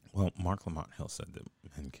 Well, Mark Lamont Hill said that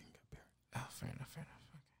men can get married. Oh, fair enough. Okay.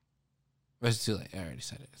 But it's too late. I already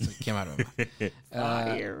said it. It came out of my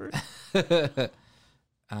mouth.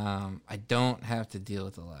 I don't have to deal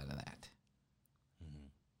with a lot of that.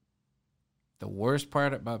 The worst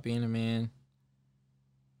part about being a man,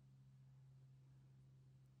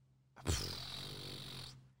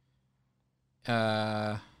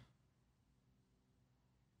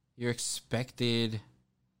 you're expected.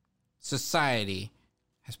 Society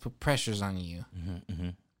has put pressures on you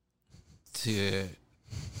to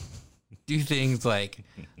do things like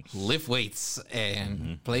lift weights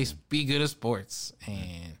and be good at sports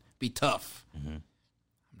and be tough. I'm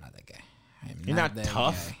not that guy. You're not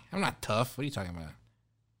tough? Guy. I'm not tough. What are you talking about?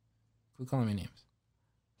 Quit calling me names.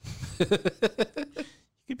 You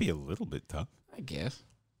could be a little bit tough. I guess.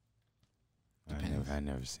 I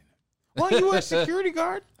never seen it. Well, you were a security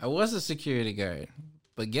guard. I was a security guard,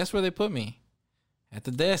 but guess where they put me? At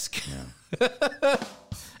the desk. Yeah.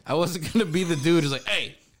 I wasn't gonna be the dude who's like,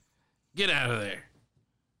 "Hey, get out of there."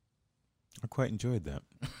 I quite enjoyed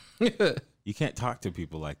that. You can't talk to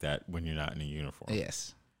people like that when you're not in a uniform.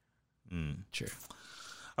 Yes. True.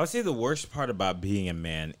 I would say the worst part about being a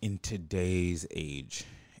man in today's age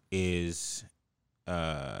is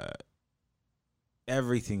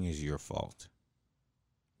everything is your fault.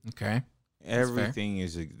 Okay. Everything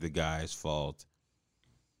is the guy's fault.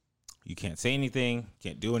 You can't say anything,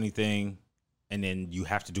 can't do anything, and then you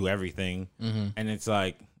have to do everything. And it's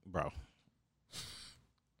like, bro,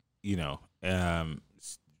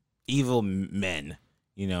 evil men,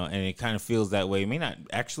 and it kind of feels that way. It may not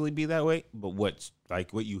actually be that way, but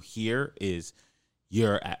what you hear is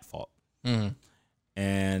you're at fault.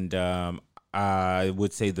 And I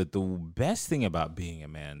would say that the best thing about being a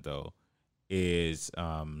man, though, is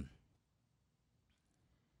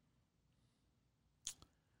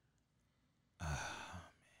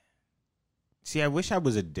see, I wish I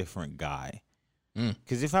was a different guy.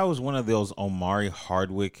 Because if I was one of those Omari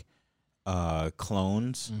Hardwick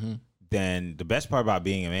clones, then the best part about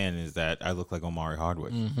being a man is that I look like Omari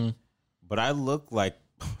Hardwick. But I look like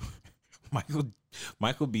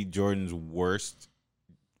Michael B. Jordan's worst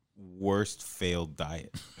failed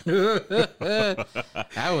diet.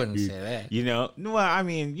 I wouldn't say that. No, I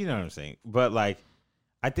mean, you know what I'm saying. But like,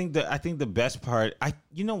 I think the best part,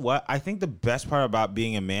 you know what? I think the best part about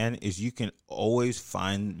being a man is you can always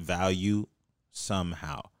find value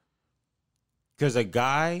somehow. Because a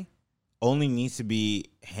guy only needs to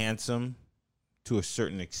be handsome to a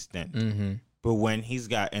certain extent. But when he's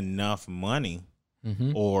got enough money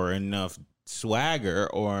or enough swagger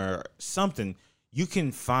or something, you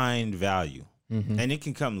can find value. And it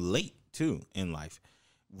can come late too in life.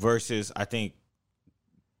 Versus, I think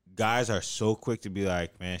guys are so quick to be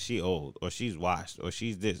like, man, she old, or she's washed, or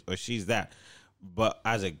she's this, or she's that. But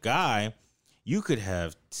as a guy, you could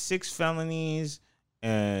have 6 felonies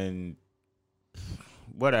and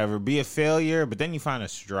whatever, be a failure, but then you find a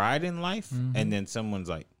stride in life, and then someone's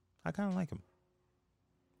like, I kind of like him.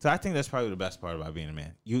 So I think that's probably the best part about being a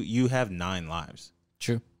man. You have 9 lives.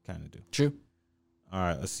 True. Kind of do. True. All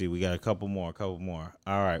right, let's see. We got a couple more. All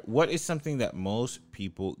right. What is something that most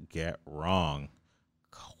people get wrong?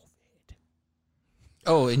 COVID.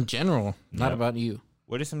 Oh, in general, not about you.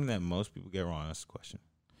 What is something that most people get wrong? That's the question.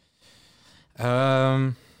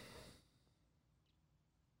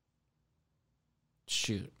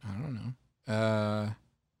 Shoot, I don't know. I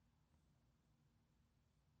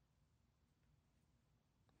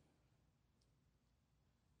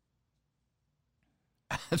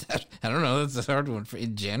don't know. That's a hard one for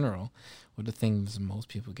in general. What are things most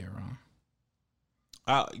people get wrong?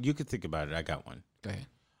 You could think about it. I got one. Go ahead.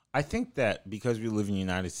 I think that because we live in the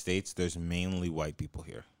United States, there's mainly white people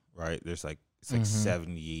here, right? There's like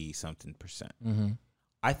 70 something percent.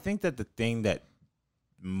 I think that the thing that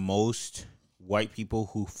most white people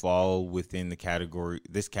who fall within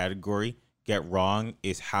this category get wrong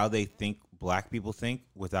is how they think black people think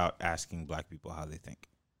without asking black people how they think.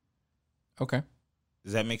 Okay.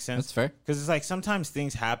 Does that make sense? That's fair. Because it's like sometimes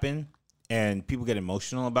things happen and people get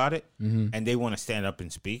emotional about it and they want to stand up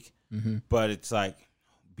and speak. But it's like,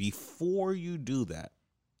 before you do that,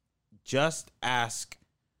 just ask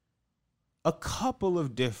a couple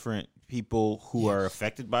of different people who are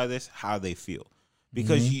affected by this how they feel.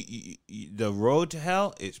 Because the road to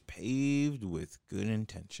hell is paved with good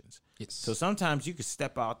intentions. Yes. So sometimes you could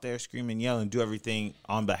step out there, scream and yell, and do everything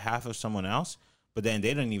on behalf of someone else, but then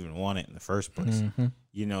they don't even want it in the first place.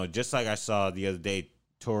 Just like I saw the other day,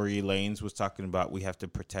 Tory Lanez was talking about we have to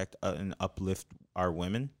protect and uplift our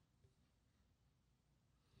women.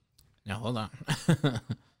 Now, hold on. I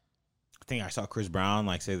think I saw Chris Brown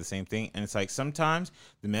say the same thing. And it's like sometimes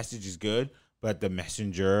the message is good, but the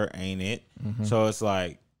messenger ain't it. So it's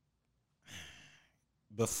like,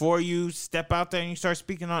 before you step out there and you start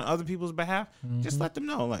speaking on other people's behalf, just let them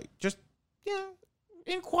know.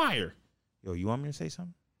 Inquire. Yo, you want me to say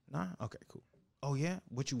something? Nah? Okay, cool. Oh, yeah?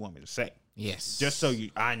 What you want me to say? Yes. Just so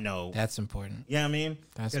I know. That's important. Yeah, I mean?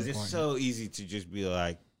 That's because important. It's so easy to just be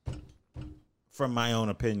like, from my own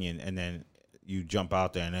opinion, and then you jump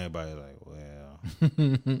out there and everybody's like, well,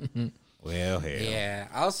 well, hell. Yeah,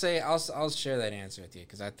 I'll share that answer with you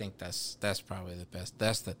because I think that's probably the best.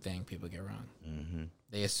 That's the thing people get wrong.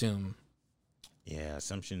 They assume. Yeah,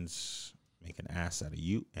 assumptions make an ass out of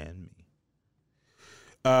you and me.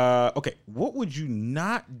 Okay, what would you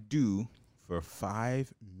not do for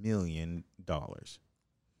 $5 million? What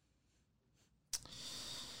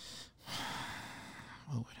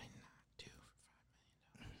would I not do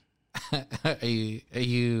for $5 million?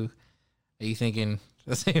 Are you thinking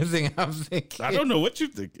the same thing I'm thinking? I don't know what you're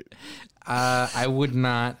thinking. I would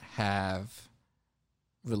not have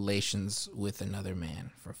relations with another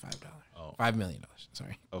man for $5. Oh. $5 million.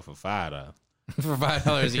 Sorry. Oh, for $5. For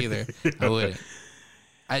 $5 either. I wouldn't.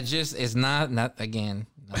 It's not again,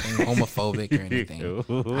 nothing homophobic or anything.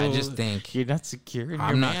 I just think you're not secure.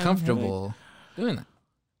 I'm not comfortable doing that.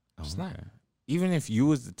 It's not. Even if you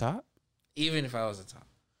was the top? Even if I was the top.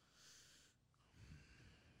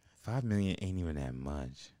 $5 million ain't even that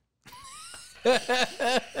much.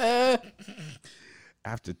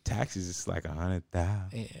 After taxes, it's like 100,000.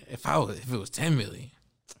 Yeah, if it was 10 million.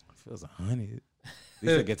 If it was 100, at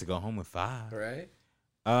least I get to go home with 5. Right.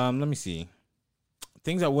 Let me see.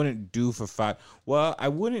 Things I wouldn't do for 5. Well, I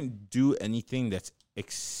wouldn't do anything that's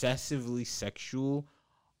excessively sexual,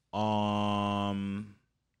 for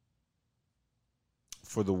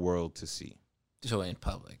the world to see. So in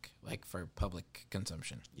public, like for public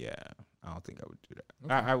consumption. Yeah, I don't think I would do that.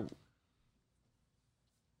 Okay.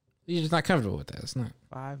 You're just not comfortable with that. It's not.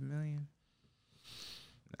 $5 million?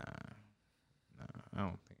 Nah, I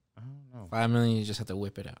don't know. $5 million, you just have to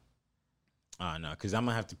whip it out. No, because I'm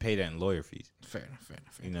gonna have to pay that in lawyer fees. Fair enough.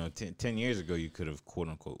 You know, 10 years ago you could have quote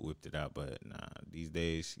unquote whipped it out, but nah, these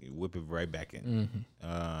days you whip it right back in.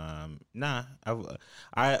 Mm-hmm.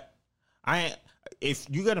 I if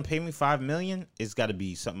you're gonna pay me $5 million, it's got to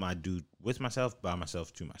be something I do with myself, by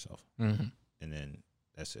myself, to myself, mm-hmm. and then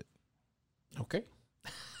that's it. Okay.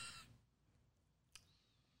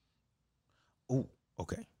 Oh,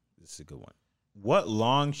 okay. This is a good one. What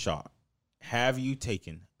long shot have you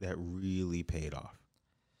taken that really paid off?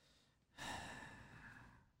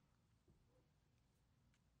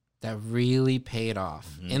 That really paid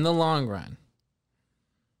off in the long run.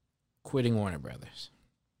 Quitting Warner Brothers.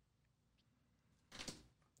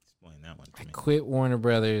 Explain that one to I me. quit Warner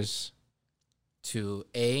Brothers to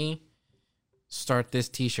start this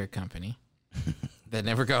T-shirt company that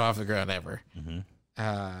never got off the ground ever,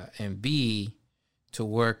 and B, to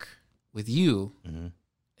work with you,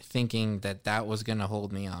 thinking that was gonna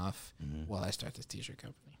hold me off while I start this T-shirt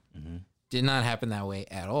company. Did not happen that way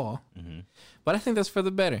at all, but I think that's for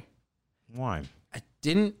the better. Why? I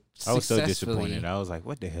didn't. I was so disappointed. I was like,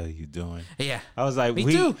 "What the hell are you doing?" Yeah, I was like, me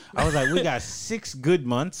too. I was like, we got 6 good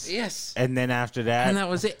months. Yes, and then after that, and that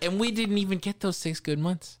was it. And we didn't even get those 6 good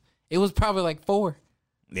months. It was probably like 4.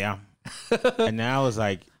 Yeah, and now I was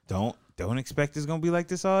like, don't expect it's gonna be like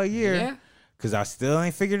this all year. Yeah, because I still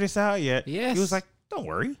ain't figured this out yet. Yes, he was like, "Don't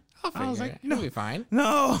worry." I was like, "No, it'll be fine."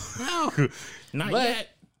 No, not but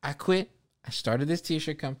yet. I quit. I started this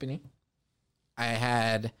T-shirt company. I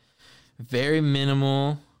had very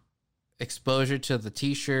minimal exposure to the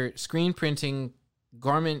T-shirt, screen printing,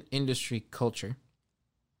 garment industry culture.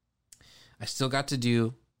 I still got to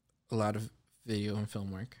do a lot of video and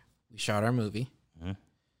film work. We shot our movie.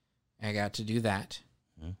 I got to do that.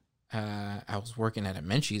 I was working at a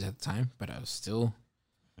Menchie's at the time, but I was still,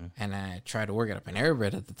 and I tried to work at a Panera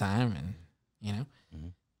Bread at the time, and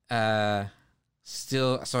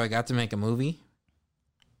still, so I got to make a movie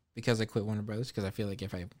because I quit Warner Brothers, because I feel like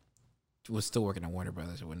if I was still working at Warner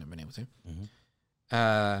Brothers, I wouldn't have been able to.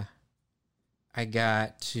 I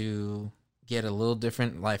got to get a little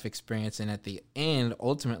different life experience, and at the end,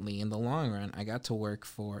 ultimately, in the long run, I got to work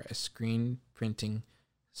for a screen printing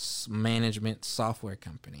management software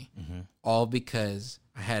company, all because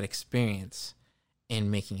I had experience in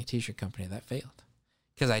making a T-shirt company that failed.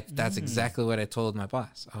 Because that's exactly what I told my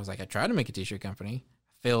boss. I was like, I tried to make a T-shirt company,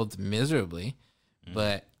 failed miserably,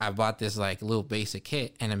 but I bought this like little basic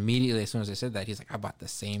kit, and immediately as soon as I said that, he's like, I bought the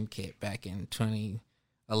same kit back in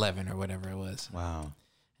 2011 or whatever it was. Wow.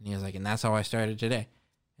 And he was like, and that's how I started today.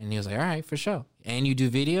 And he was like, all right, for sure. And you do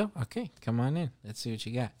video? Okay, come on in. Let's see what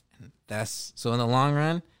you got. And that's so in the long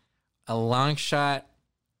run, a long shot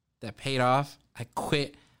that paid off. I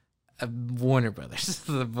quit Warner Brothers,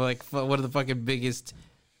 like one of the fucking biggest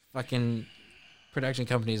fucking production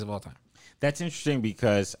companies of all time. That's interesting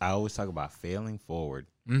because I always talk about failing forward.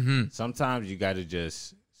 Sometimes you got to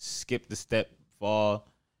just skip the step, fall,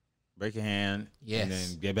 break a hand, and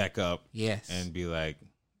then get back up. And be like,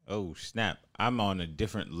 oh, snap. I'm on a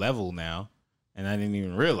different level now, and I didn't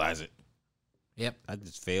even realize it. Yep. I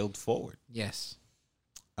just failed forward. Yes.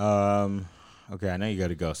 Okay, I know you got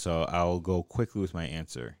to go, so I'll go quickly with my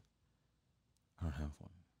answer. I don't have one.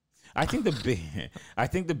 I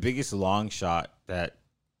think the biggest long shot that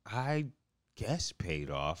I guess paid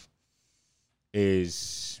off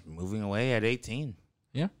is moving away at 18.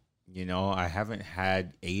 Yeah. You know, I haven't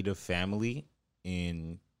had a family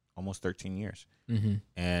in almost 13 years. Mm-hmm.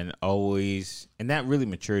 And that really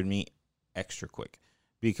matured me extra quick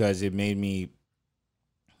because it made me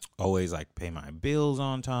always like pay my bills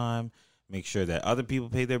on time, make sure that other people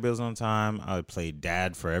pay their bills on time. I would play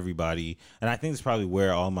dad for everybody. And I think it's probably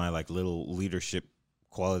where all my like little leadership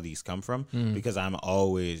qualities come from because I'm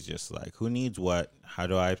always just like, who needs what? How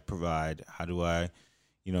do I provide? How do I,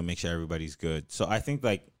 make sure everybody's good? So I think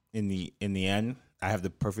like in the end, I have the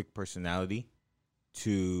perfect personality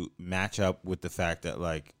to match up with the fact that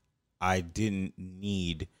like I didn't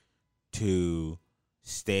need to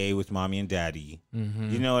stay with mommy and daddy.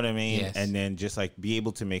 You know what I mean? Yes. And then just like be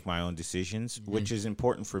able to make my own decisions, which is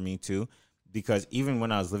important for me too, because even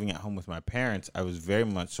when I was living at home with my parents, I was very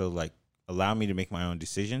much so like, allow me to make my own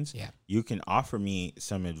decisions. Yeah. You can offer me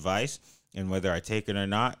some advice, and whether I take it or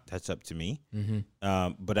not, that's up to me.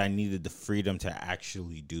 But I needed the freedom to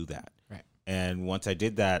actually do that. Right. And once I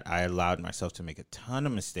did that, I allowed myself to make a ton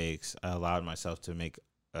of mistakes. I allowed myself to make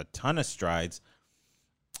a ton of strides.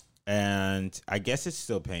 And I guess it's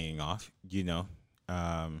still paying off,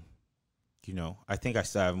 I think I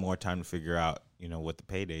still have more time to figure out, what the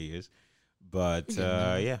payday is. But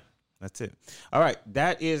yeah, that's it. All right.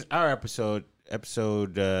 That is our episode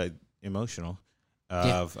emotional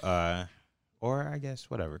of, or I guess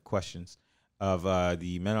whatever, questions of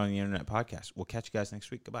the Men on the Internet podcast. We'll catch you guys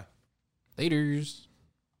next week. Goodbye. Laters.